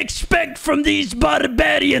what you can expect from these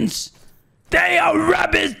barbarians. They are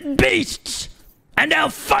rabid beasts, and they'll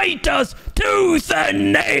fight us tooth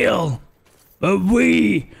and nail. But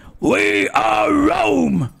we are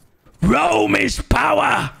Rome. Rome is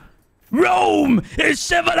power. Rome is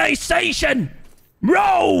civilization.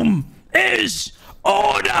 Rome is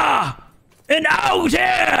order. And out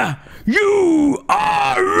here, you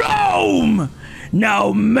are Rome.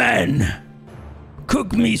 Now, men,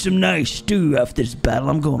 cook me some nice stew after this battle.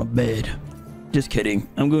 I'm going to bed. Just kidding.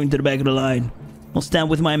 I'm going to the back of the line. I'll stand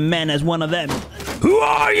with my men as one of them. Who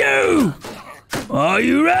are you? Are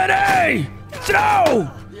you ready?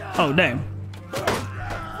 Throw! Oh, damn.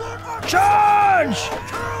 Charge!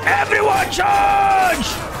 Everyone charge!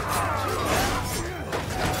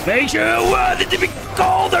 Make sure you're worthy to be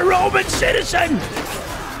called a Roman citizen.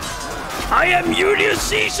 I am Julius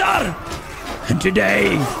Caesar. And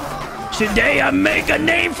today I make a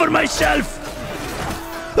name for myself.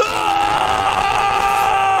 Ah!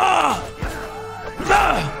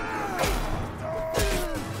 Ah!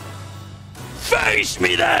 Face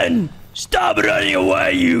me then! Stop running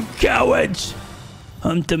away, you cowards!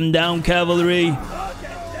 Hunt them down, cavalry.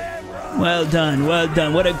 Well done, well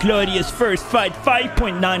done. What a glorious first fight.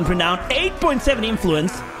 5.9 renown, 8.7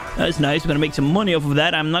 influence. That's nice. We're gonna make some money off of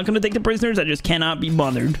that. I'm not gonna take the prisoners. I just cannot be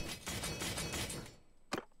bothered.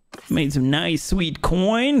 Made some nice, sweet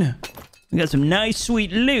coin. We got some nice,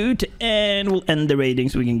 sweet loot. And we'll end the raiding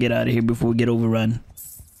so we can get out of here before we get overrun.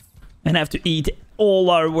 And have to eat all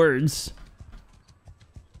our words.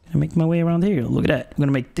 Gonna make my way around here. Look at that. I'm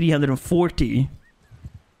gonna make 340.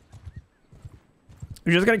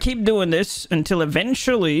 We're just gonna keep doing this until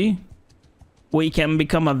eventually we can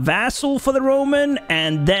become a vassal for the Roman,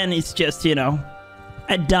 and then it's just, you know,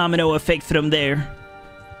 a domino effect from there.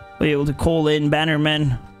 We'll be able to call in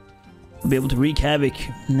bannermen. We'll be able to wreak havoc.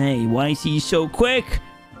 Nay, why is he so quick?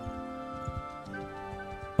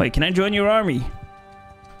 Wait, can I join your army?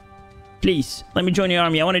 Please, let me join your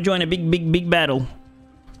army. I want to join a big battle.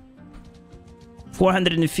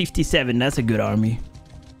 457, that's a good army.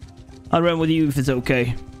 I'll run with you if it's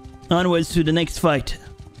okay. Onwards to the next fight.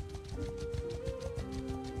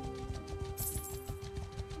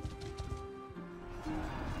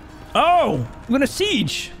 Oh, we're gonna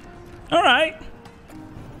siege. Alright.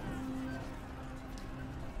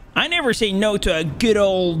 I never say no to a good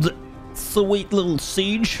old sweet little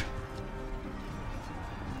siege.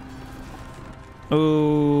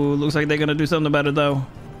 Oh, looks like they're gonna do something about it though.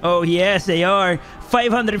 Oh yes, they are.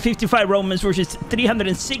 555 Romans versus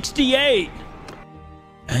 368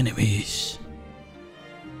 enemies.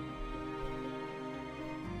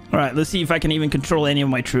 Alright, let's see if I can even control any of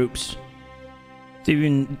my troops. They're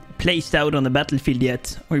even placed out on the battlefield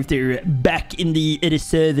yet, or if they're back in the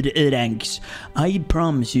reserved ranks. I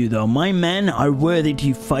promise you though, my men are worthy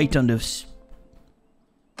to fight on the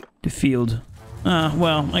field.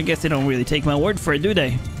 Well, I guess they don't really take my word for it, do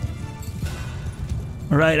they?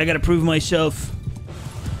 Alright, I gotta prove myself.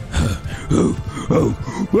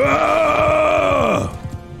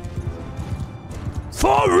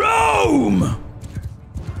 For Rome!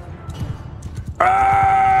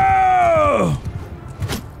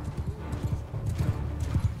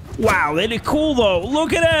 Wow, they look cool though.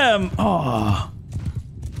 Look at them. Oh,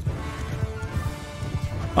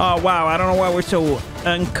 wow. I don't know why we're so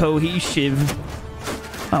uncohesive.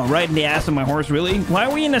 Oh, right in the ass of my horse, really? Why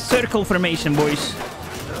are we in a circle formation, boys?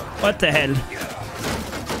 What the hell?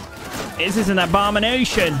 This is an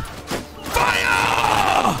abomination.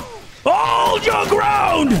 Fire! Hold your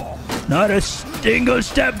ground! Not a single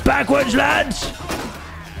step backwards, lads!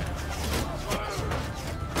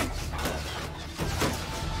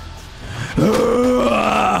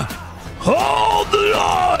 Hold the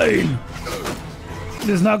line! This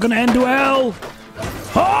is not gonna end well.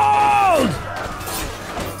 Hold!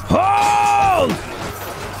 Hold!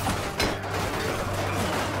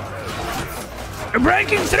 They're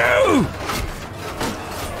breaking through!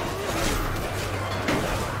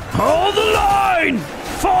 Hold the line!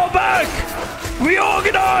 Fall back!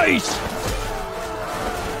 Reorganize!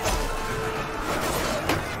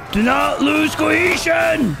 Do not lose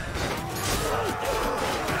cohesion!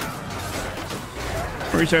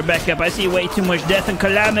 Where's our backup? I see way too much death and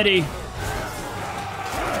calamity.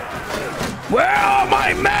 Where are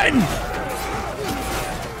my men?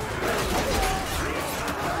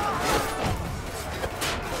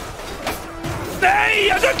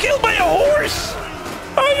 Hey, I got killed by a horse!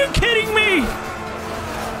 Are you kidding me?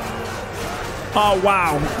 Oh,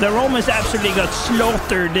 wow. The Romans absolutely got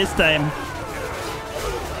slaughtered this time.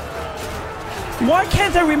 Why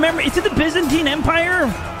can't I remember? Is it the Byzantine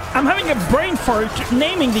Empire? I'm having a brain fart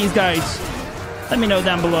naming these guys. Let me know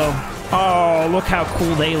down below. Oh, look how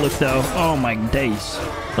cool they look, though. Oh, my days.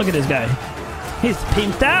 Look at this guy. He's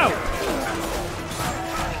pimped out.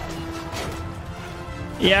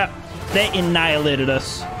 Yeah, they annihilated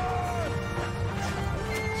us.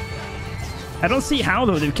 I don't see how,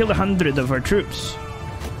 though. They've killed 100 of our troops.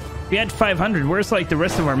 We had 500. Where's, like, the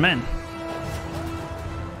rest of our men?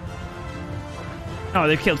 Oh,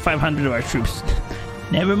 they've killed 500 of our troops.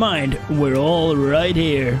 Never mind. We're all right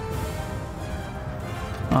here.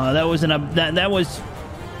 That was that was...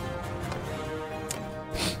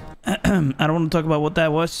 I don't want to talk about what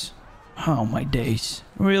that was. Oh, my days.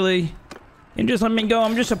 Really? You just let me go.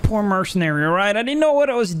 I'm just a poor mercenary, alright? I didn't know what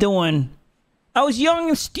I was doing. I was young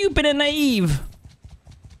and stupid and naive.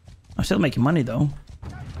 I'm still making money, though.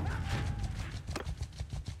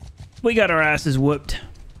 We got our asses whooped.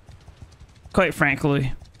 Quite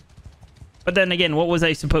frankly. But then again, what was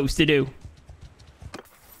I supposed to do?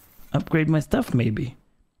 Upgrade my stuff, maybe.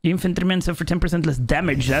 Infantrymen suffer 10% less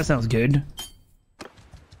damage. That sounds good.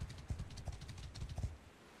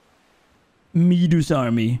 Medus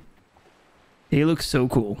army. They look so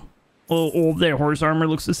cool. All their horse armor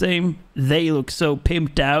looks the same. They look so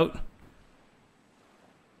pimped out.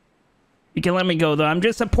 You can let me go, though. I'm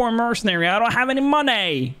just a poor mercenary. I don't have any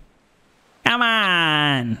money. Come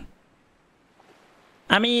on.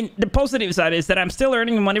 I mean, the positive side is that I'm still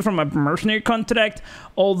earning money from my mercenary contract,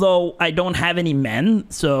 although I don't have any men,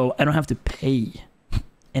 so I don't have to pay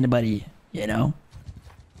anybody, you know?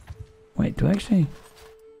 Wait, do I actually...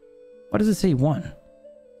 What does it say? 1?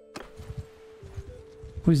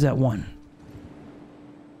 Who's that 1?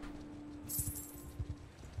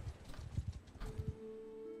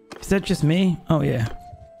 Is that just me? Oh, yeah.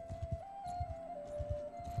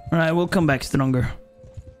 Alright, we'll come back stronger.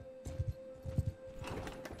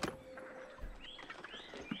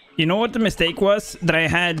 You know what the mistake was? That I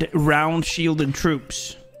had round shielded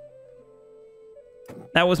troops.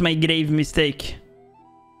 That was my grave mistake.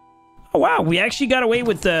 Oh, wow. We actually got away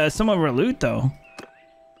with some of our loot, though.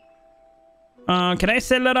 Can I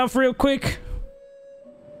sell that off real quick?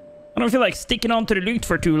 I don't feel like sticking on to the loot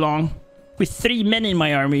for too long. With 3 men in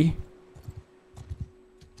my army.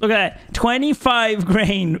 Look at that. 25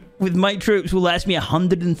 grain with my troops will last me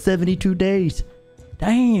 172 days.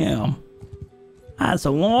 Damn. That's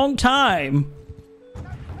a long time.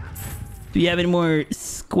 Do you have any more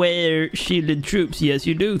square shielded troops? Yes,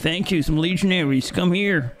 you do. Thank you. Some legionaries. Come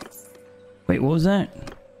here. Wait, what was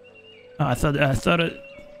that? Oh, I thought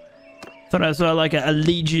I saw like a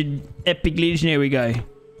legion, epic legionary guy.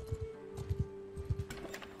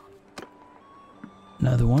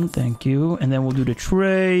 Another one, thank you. And then we'll do the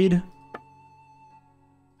trade.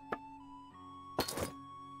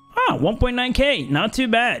 Ah, 1.9k. Not too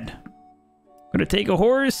bad. Gonna take a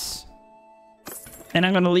horse. And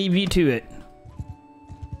I'm gonna leave you to it.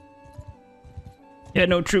 Yeah,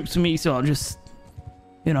 no troops for me, so I'll just,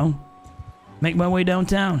 you know, make my way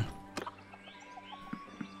downtown.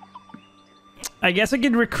 I guess I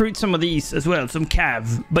could recruit some of these as well, some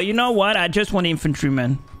cav. But you know what? I just want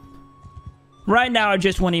infantrymen. Right now, I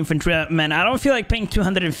just want infantrymen. I don't feel like paying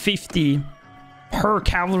 250 per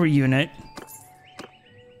cavalry unit.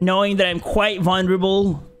 Knowing that I'm quite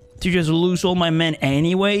vulnerable to just lose all my men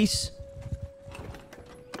anyways.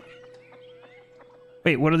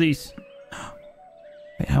 Wait, what are these?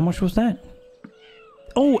 Wait, how much was that?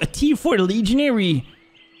 Oh, a T4 legionary.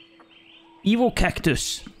 Evil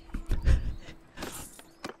cactus.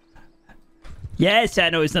 Yes, I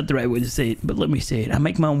know it's not the right way to say it, but let me say it. I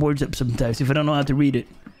make my own words up sometimes if I don't know how to read it.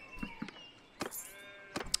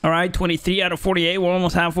 Alright, 23 out of 48. We're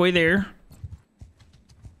almost halfway there.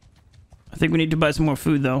 I think we need to buy some more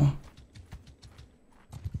food, though.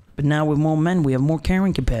 But now with more men, we have more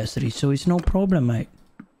carrying capacity, so it's no problem, mate.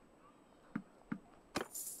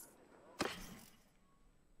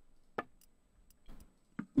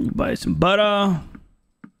 Buy some butter.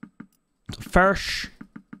 Some fish.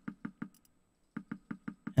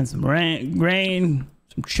 And some grain,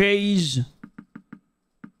 some cheese.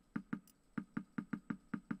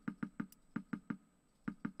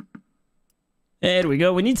 There we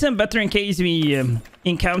go. We need some butter in case we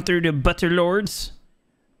encounter the Bannerlords.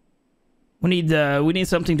 We need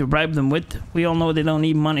something to bribe them with. We all know they don't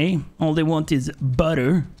need money. All they want is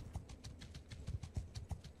butter.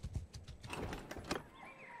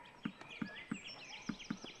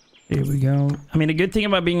 Here we go. I mean, the good thing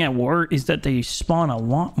about being at war is that they spawn a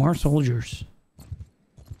lot more soldiers.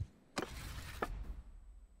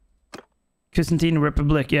 Byzantine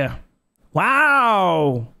Republic, yeah.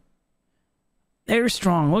 Wow! They're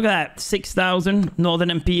strong. Look at that. 6,000. Northern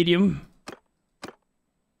Imperium.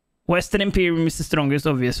 Western Imperium is the strongest,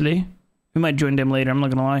 obviously. We might join them later, I'm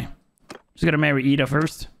not gonna lie. Just gotta marry Ida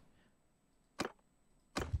first.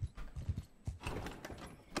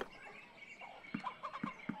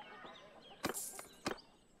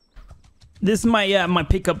 This is my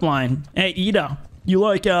pickup line. Hey, Ida, you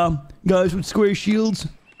like guys with square shields?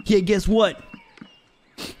 Yeah, guess what?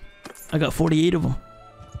 I got 48 of them.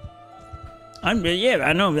 Yeah,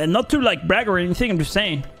 I know. Not to like brag or anything. I'm just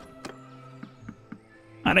saying.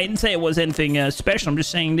 I didn't say it was anything special. I'm just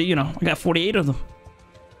saying that, you know, I got 48 of them.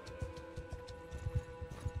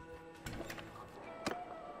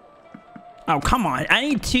 Oh, come on. I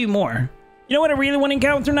need 2 more. You know what I really want to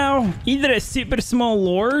encounter now? Either a super small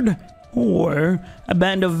lord or a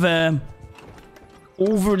band of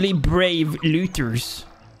overly brave looters.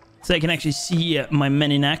 So I can actually see my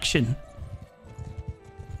men in action.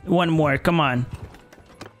 1 more, come on.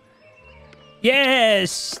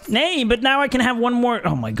 Yes! Nay, but now I can have one more.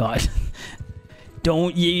 Oh my god.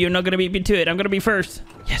 Don't you? You're not gonna beat me to it. I'm gonna be first.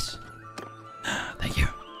 Yes. Thank you.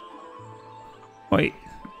 Wait.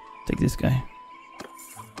 Take this guy.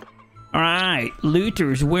 Alright.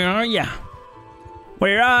 Looters, where are ya?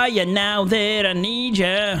 Where are ya now that I need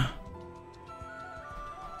ya?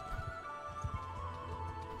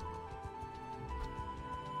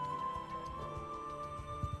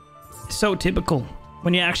 So typical.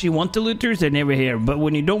 When you actually want the looters, they're never here. But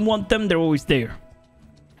when you don't want them, they're always there.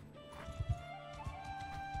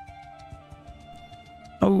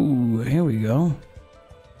 Oh, here we go.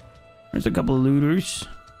 There's a couple of looters.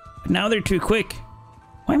 But now they're too quick.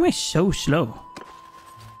 Why am I so slow?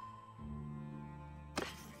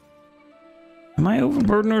 Am I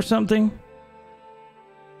overburdened or something?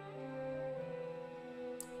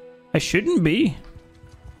 I shouldn't be.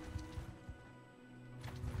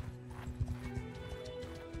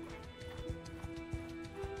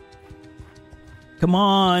 Come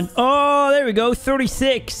on. Oh, there we go.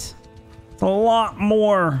 36. It's a lot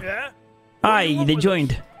more. Yeah? Aye, they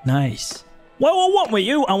joined. Nice. What were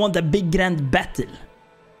you? I want the big grand battle.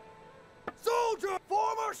 Soldier,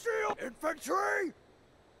 form a shield. Infantry,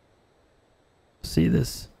 See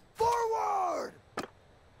this. forward.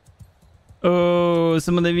 Oh,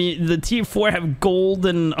 some of the tier 4 have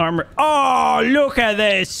golden armor. Oh, look at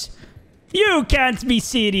this. You can't be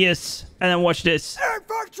serious. And then watch this.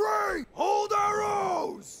 Infantry, hold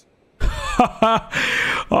arrows.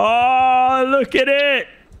 Oh, look at it.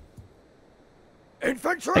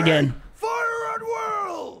 Infantry, Again. fire at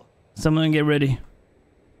will. Someone get ready.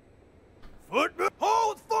 Footmen,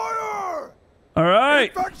 hold fire. All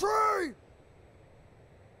right. Infantry,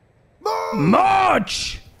 move.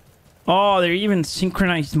 March! Oh, they're even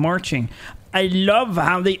synchronized marching. I love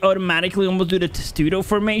how they automatically almost do the testudo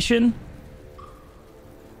formation.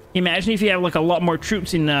 Imagine if you have like a lot more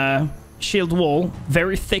troops in shield wall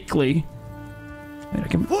very thickly. Wait, I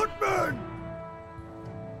can... Footmen,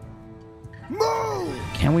 move.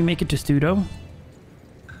 Can we make it testudo?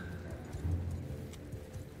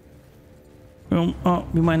 Oh,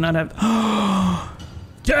 we might not have...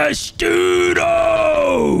 Testudo!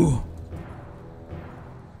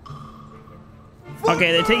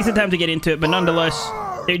 Okay, it takes some time to get into it, but nonetheless,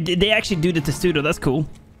 they actually do the testudo. That's cool.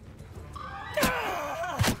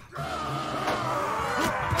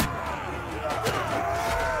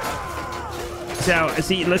 So,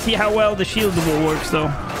 let's see how well the shield wall works, though.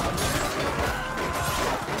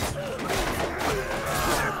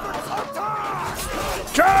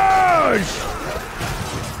 Charge!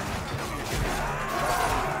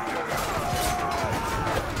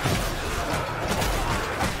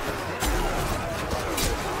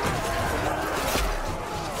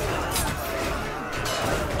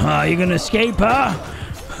 Ah, you gonna escape, huh?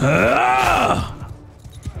 Ah!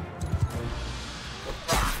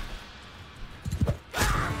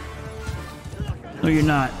 No, you're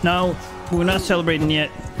not. No, we're not celebrating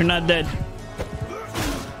yet. You're not dead.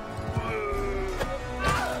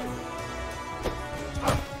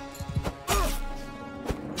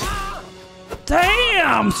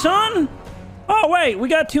 Damn, son! Oh, wait, we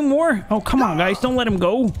got 2 more? Oh, come on, guys. Don't let him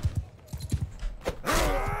go.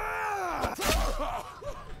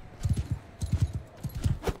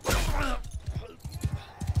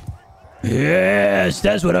 Yes,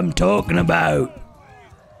 that's what I'm talking about.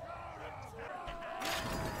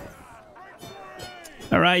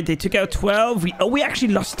 All right, they took out 12. We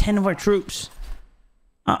actually lost 10 of our troops.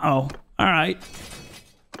 Uh-oh. All right.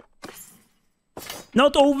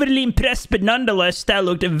 Not overly impressed, but nonetheless, that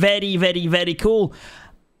looked very, very, very cool.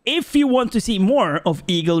 If you want to see more of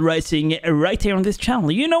Eagle Rising right here on this channel,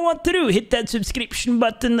 you know what to do. Hit that subscription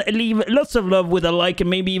button, leave lots of love with a like and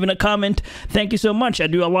maybe even a comment. Thank you so much. I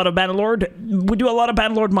do a lot of Bannerlord. We do a lot of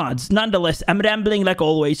Bannerlord mods. Nonetheless, I'm rambling like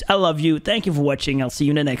always. I love you. Thank you for watching. I'll see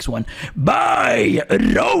you in the next one. Bye,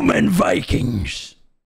 Roman Vikings.